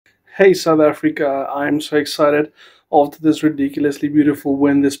Hey South Africa, I'm so excited after this ridiculously beautiful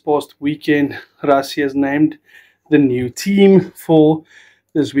win this past weekend. Rassie has named the new team for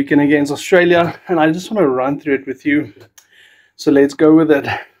this weekend against Australia, and I just want to run through it with you. So let's go with it.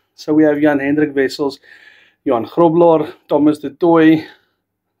 So we have Jan Hendrik Wessels, Johan Grobler, Thomas de Toy,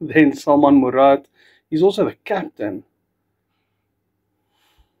 then Salman Murad. He's also the captain.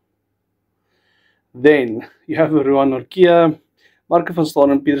 Then you have Ruan Norkia, Marco van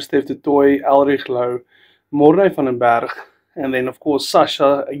Staan, Pieter Stef de Toy, Elrich Louw, Mornay van den Berg, and then of course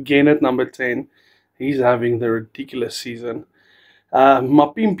Sasha again at number 10. He's having the ridiculous season.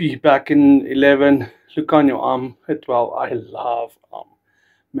 Mapimpi back in 11, Lucanio at 12. I love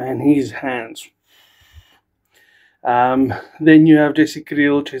man, his hands. Then you have Jesse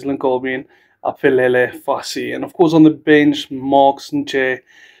Kriel, Cheslin Colbin, Apfelele, Fassi, and of course on the bench, Marks and Che,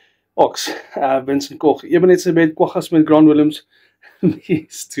 Ox, Vincent Koch, Ebenezer Kwagga Smith, Grant Williams,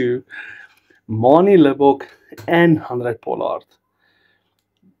 these two, Mani Libok, and Handré Pollard.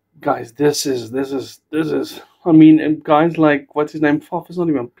 Guys, this is. I mean, guys like what's his name, Faf is not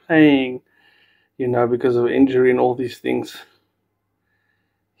even playing, because of injury and all these things.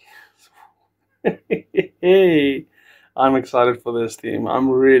 Hey, I'm excited for this team. I'm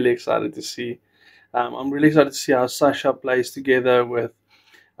really excited to see. I'm really excited to see how Sasha plays together with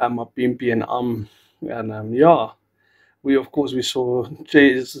Mapimpi and yeah. We saw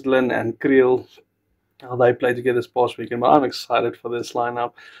Jaslyn and Kriel how they played together this past weekend. But I'm excited for this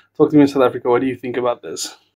lineup. Talk to me in South Africa. What do you think about this?